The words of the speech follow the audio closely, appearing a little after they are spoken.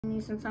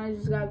Sometimes you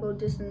just gotta go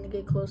distant to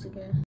get close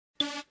again.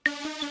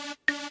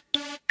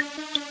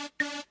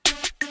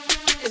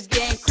 It's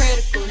getting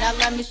critical, now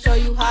let me show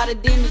you how to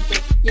Didnt do.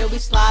 Yo, we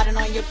sliding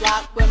on your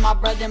block with my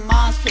brother and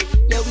mom's too.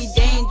 Yo, we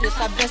dangerous,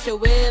 I bet you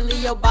will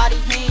leave your body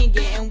hanging.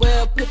 And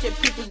we'll put your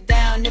peoples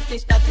down if they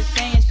start to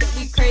saying shit.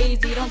 We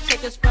crazy, don't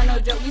take us for no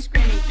joke, we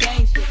screaming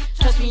gang shit.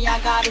 Trust me, I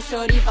got a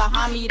shorty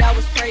behind me, that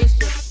was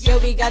crazy. Yo,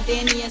 we got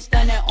Danny and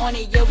Stunner on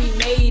it, yo, we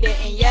made it.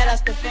 And yeah,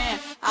 that's the fam,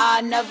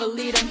 I never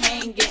leave them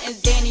hanging.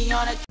 It's Danny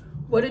on it.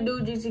 What it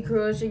do, GC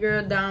Crew? It's your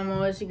girl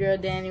Damo. It's your girl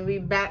Danny. We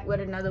back with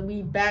another.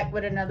 We're back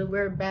with another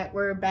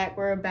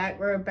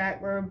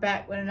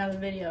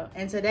video.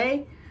 And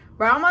today,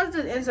 bro, I'm about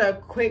to answer a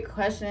quick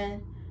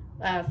question,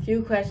 a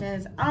few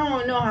questions. I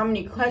don't know how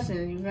many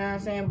questions, you know what I'm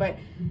saying? But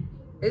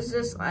it's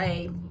just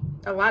like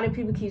a lot of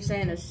people keep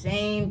saying the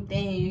same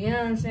thing, you know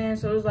what I'm saying?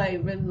 So it's like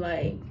really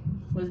like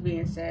what's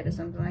being said or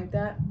something like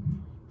that.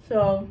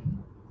 So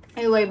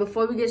anyway,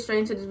 before we get straight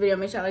into this video,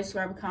 make sure y'all like,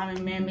 subscribe,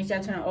 comment, man. Make sure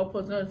y'all turn on all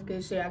post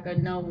notifications so y'all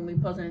can know when we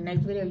post in the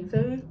next video. You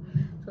feel me?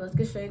 So let's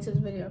get straight into this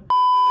video.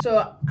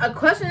 So a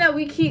question that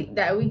we keep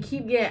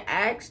getting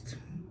asked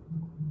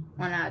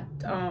on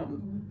our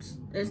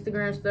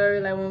Instagram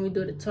story, like when we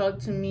do the talk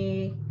to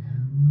me,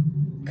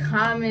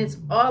 comments,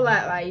 all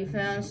that, like, you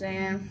feel what I'm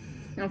saying?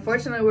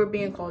 Unfortunately, we're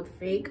being called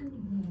fake.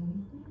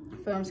 You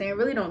feel what I'm saying? I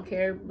really don't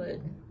care, but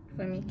you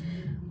feel me?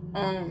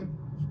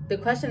 The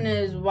question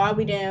is why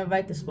we didn't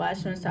invite the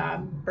Splash Twins to our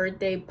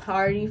birthday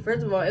party.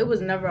 First of all, it was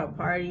never a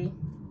party.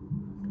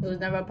 It was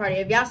never a party.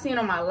 If y'all seen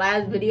on my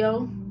last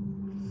video,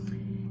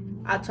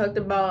 I talked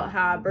about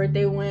how our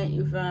birthday went.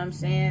 You feel what I'm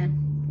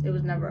saying? It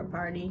was never a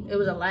party. It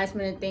was a last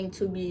minute thing,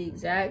 to be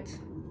exact.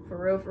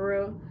 For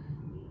real.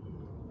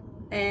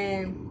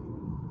 And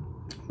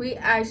we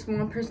asked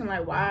one person,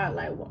 like, why?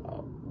 Like,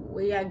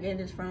 where y'all getting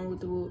this from?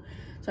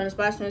 So in the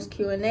Splash Twins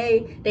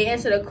Q&A, they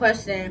answered a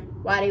question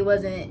why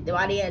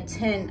they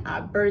attend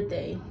our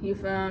birthday. You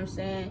feel what I'm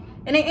saying?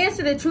 And they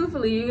answered it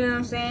truthfully, you know what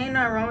I'm saying? Ain't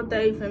nothing wrong with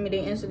that, you feel me?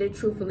 They answered it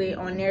truthfully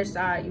on their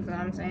side, you feel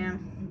what I'm saying?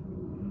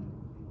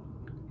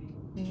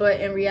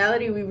 But in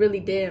reality, we really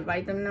did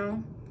invite them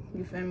though.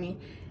 You feel me?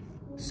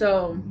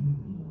 So,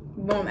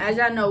 boom, as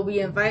y'all know, we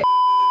invite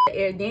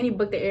Danny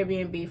booked the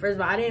Airbnb. First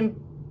of all, I didn't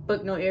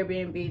book no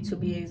Airbnb, to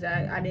be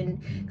exact. I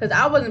didn't, because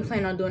I wasn't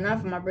planning on doing that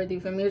for my birthday.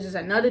 For me, it was just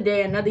another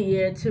day, another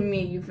year to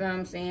me. You feel what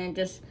I'm saying?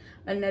 Just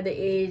another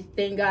age.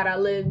 Thank God I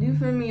lived. You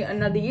feel me?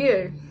 Another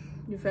year.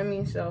 You feel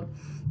me? So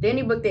then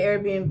he booked the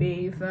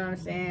Airbnb. You feel what I'm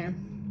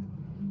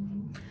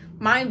saying?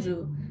 Mind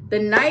you, the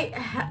night,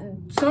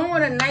 soon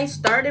when the night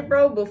started,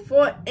 bro,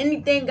 before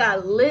anything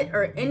got lit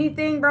or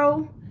anything,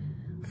 bro,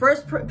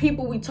 first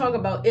people we talk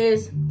about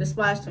is the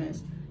Splash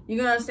Twins. You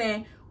know what I'm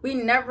saying? We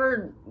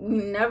never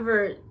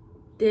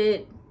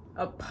did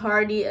a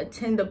party,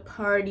 attend a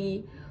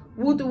party,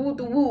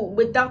 woo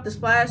without the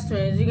Splash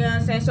Twins. You know what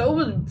I'm saying? So it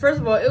was,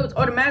 first of all, it was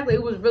automatically,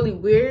 it was really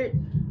weird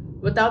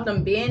without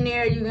them being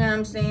there. You know what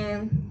I'm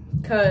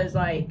saying? Cause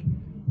like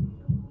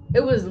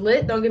it was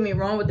lit, don't get me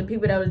wrong, with the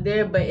people that was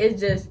there, but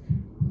it's just,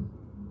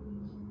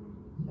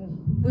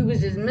 we was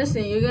just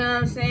missing, you know what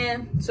I'm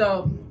saying?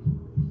 So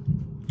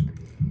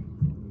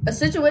a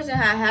situation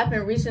had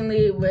happened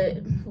recently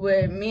with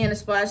me and the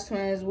Splash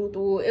Twins.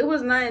 It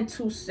was nothing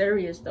too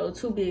serious though,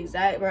 to be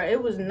exact, bro.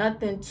 It was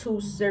nothing too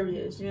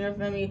serious, you know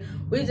what I mean?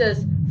 We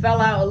just fell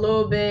out a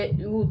little bit.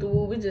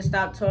 We just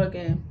stopped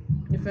talking,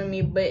 you feel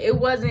me? But it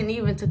wasn't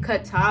even to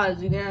cut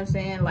ties, you know what I'm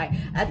saying? Like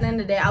at the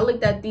end of the day, I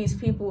looked at these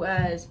people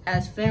as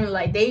family.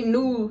 Like they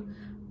knew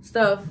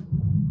stuff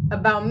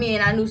about me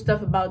and I knew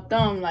stuff about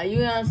them, like, you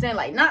know what I'm saying?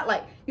 Like, not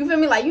like, you feel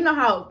me? Like, you know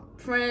how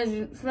friends,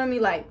 you feel me?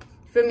 Like,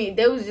 feel me,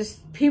 there was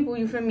just people,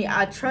 you feel me,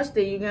 I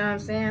trusted, you know what I'm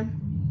saying?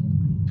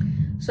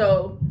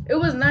 So it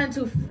was nothing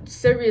too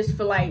serious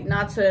for like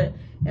not to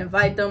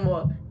invite them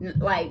or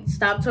like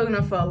stop talking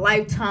to them for a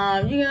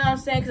lifetime, you know what I'm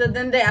saying? Because at the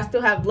end of the day, I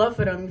still have love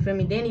for them, you feel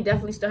me? Danny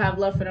definitely still have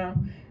love for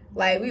them.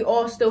 Like, we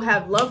all still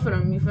have love for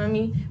them, you feel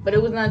me? But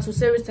it was nothing too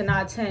serious to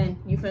not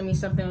attend, you feel me?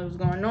 Something was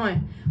going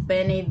on. But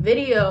in a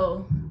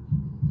video,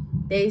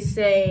 they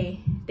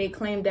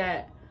claimed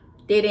that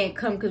they didn't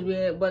come because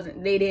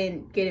they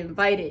didn't get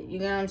invited. You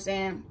know what I'm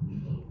saying?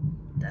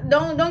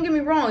 Don't get me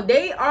wrong.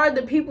 They are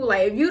the people,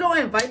 like, if you don't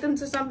invite them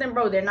to something,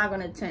 bro, they're not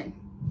gonna attend.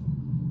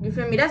 You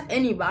feel me? That's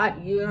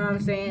anybody, you know what I'm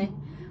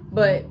saying?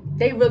 But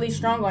they really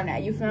strong on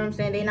that, you feel what I'm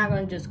saying? They're not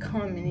gonna just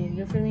come and,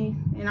 you feel me?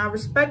 And I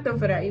respect them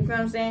for that, you feel what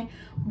I'm saying?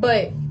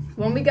 But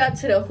when we got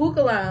to the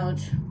hookah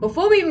lounge,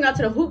 before we even got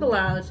to the hookah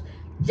lounge,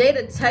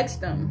 Jada texted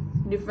them.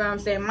 You feel what I'm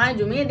saying? Mind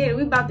you, me and Danny,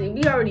 we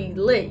already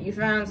lit, you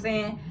feel what I'm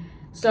saying?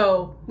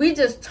 So we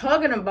just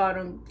talking about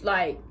them,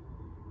 like,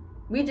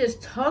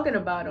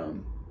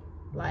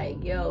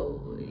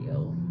 yo,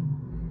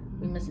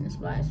 we missing the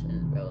Splash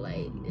Twins, bro.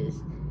 Like, it's,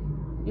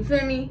 you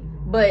feel me?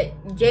 But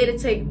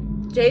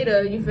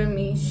Jada, you feel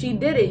me? She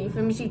did it, you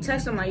feel me? She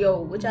texted them like,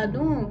 yo, what y'all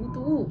doing?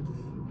 Woo.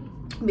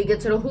 We get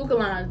to the hookah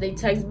lounge, they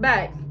text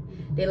back.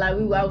 They like,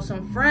 we out with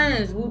some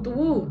friends,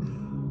 woo.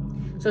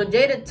 So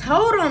Jada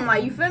told him,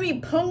 like, you feel me,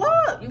 pull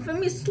up, you feel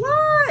me,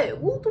 slide,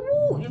 woo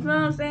woo, you feel what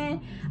I'm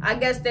saying? I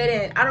guess they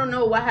didn't, I don't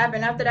know what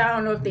happened after that. I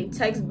don't know if they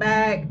text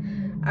back.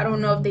 I don't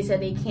know if they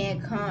said they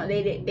can't come.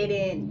 They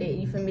didn't,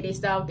 you feel me, they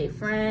stopped their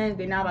friends.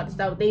 They're not about to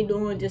stop what they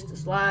doing just to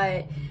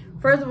slide.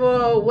 First of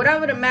all,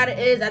 whatever the matter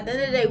is, at the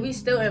end of the day, we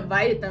still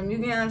invited them. You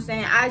get what I'm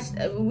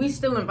saying? We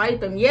still invite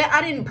them. Yeah,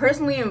 I didn't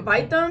personally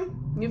invite them.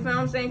 You feel what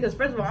I'm saying? Because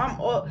first of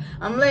all,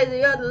 I'm lazy,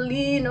 y'all to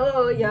lean,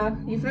 y'all.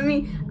 You feel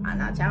me? I'm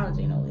not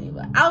challenging no lean,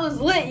 but I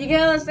was lit. You get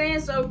what I'm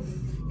saying? So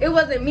it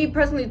wasn't me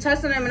personally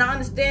texting them, and I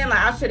understand, like,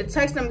 I should have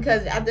texted them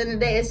because at the end of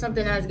the day, it's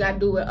something that's got to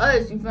do with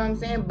us. You feel what I'm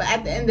saying? But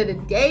at the end of the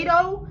day,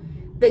 though,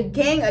 a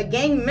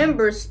gang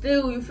member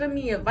still, you feel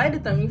me,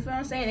 invited them. You feel what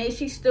I'm saying?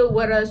 She's still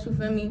with us. You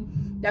feel me?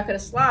 Y'all could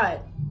have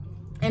slide.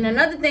 And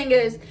another thing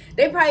is,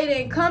 they probably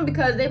didn't come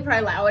because they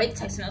probably like, oh, they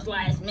texting us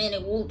last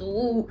minute, woo doo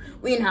woo.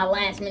 We ain't not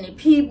last minute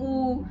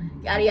people,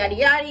 yada yada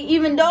yada.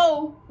 Even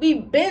though we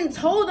been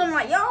told them,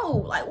 like, yo,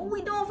 like, what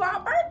we doing for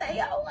our birthday,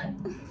 yo? Like,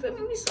 feel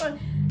me? We saw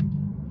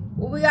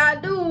what we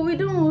gotta do, what we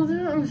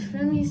doing,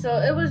 feel me? So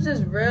it was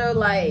just real,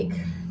 like,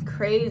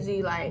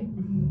 crazy, like,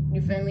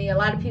 you feel me? A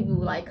lot of people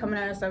like coming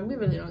out and stuff. We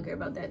really don't care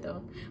about that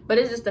though. But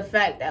it's just the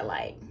fact that,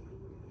 like,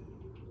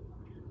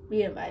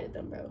 we invited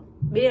them, bro.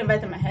 We didn't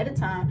invite them ahead of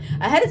time.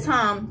 Ahead of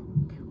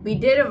time, we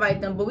did invite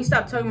them, but we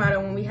stopped talking about it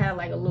when we had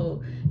like a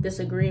little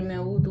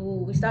disagreement.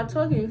 We stopped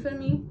talking, you feel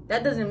me?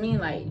 That doesn't mean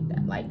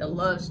like the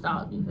love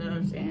stopped, you feel what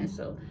I'm saying?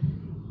 So,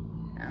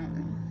 I don't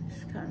know.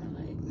 It's kind of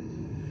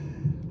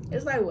like,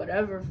 it's like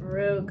whatever for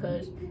real,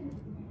 because,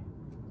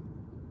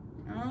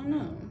 I don't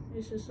know.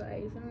 It's just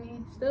like, you feel me?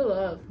 Still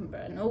love,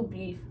 bro. No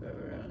beef, for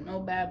real. No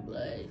bad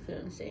blood, you feel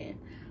what I'm saying?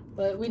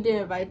 But we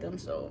did invite them,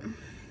 so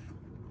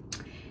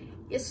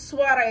it's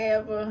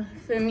whatever,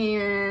 feel me?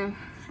 And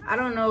I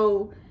don't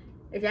know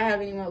if y'all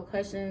have any more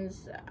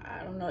questions.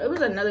 I don't know. It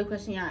was another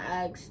question y'all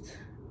asked.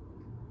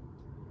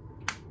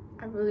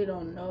 I really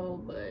don't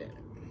know, but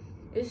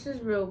it's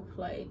just real,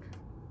 like,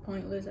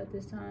 pointless at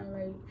this time.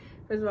 Like,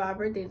 first of all, our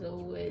birthday's over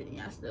with, and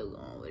y'all still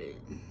going with it.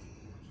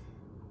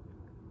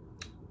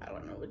 I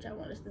don't know what y'all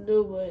want us to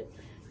do, but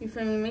you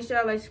feel me? Make sure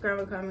y'all like, subscribe,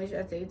 and comment. Make sure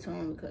y'all stay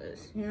tuned,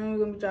 because, you know,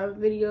 we're gonna be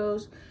dropping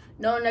videos.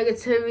 No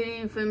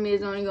negativity, you feel me?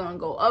 It's only gonna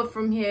go up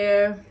from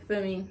here, you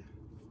feel me?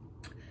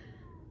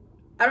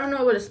 I don't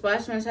know where the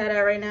splash fans had at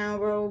right now,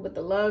 bro, but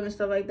the love and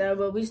stuff like that,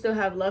 but we still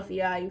have love for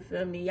y'all, you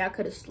feel me? Y'all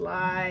could have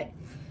slid.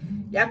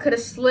 Y'all could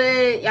have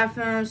slid, y'all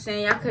feel what I'm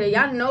saying?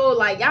 Y'all know,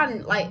 like, y'all,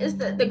 like, it's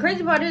the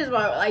crazy part is,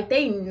 about, like,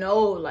 they know,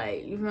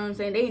 like, you feel what I'm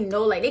saying? They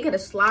know, like, they could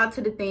have slid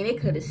to the thing, they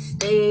could have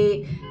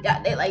stayed.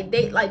 Yeah,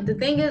 the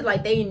thing is,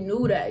 like, they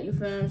knew that, you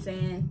feel what I'm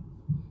saying?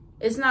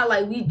 It's not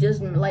like we just,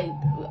 like,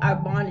 our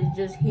bond is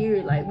just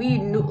here. Like, we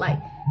knew, like,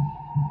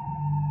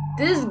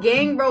 this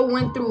gang, bro,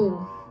 went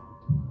through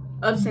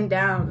ups and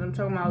downs. I'm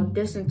talking about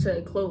distant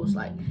to close,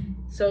 like,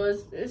 so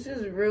it's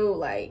just real,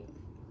 like,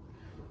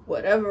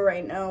 whatever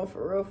right now,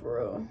 for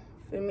real.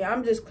 Feel me?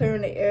 I'm just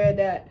clearing the air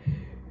that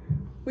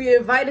we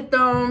invited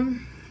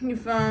them. You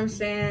feel what I'm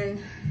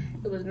saying?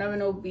 It was never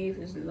no beef.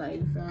 It's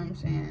like, you feel what I'm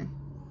saying?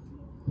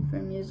 You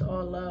feel me? It's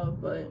all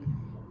love, but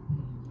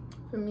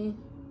for me,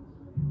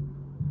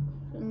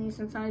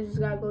 sometimes you just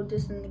gotta go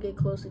distant to get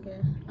close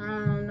again. I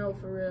don't know,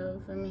 for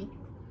real, for me.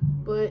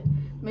 But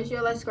make sure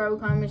y'all like, subscribe,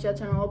 comment, make sure y'all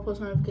turn on all post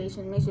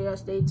notifications. Make sure y'all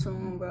stay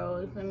tuned, bro.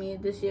 You feel me?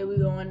 This year we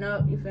going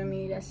up. You feel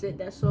me? That's it.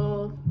 That's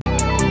all.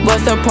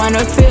 What's the point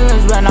of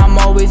feelings when I'm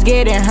always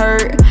getting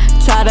hurt?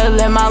 Try to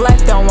live my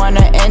life, don't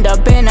wanna end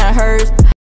up in a hearse.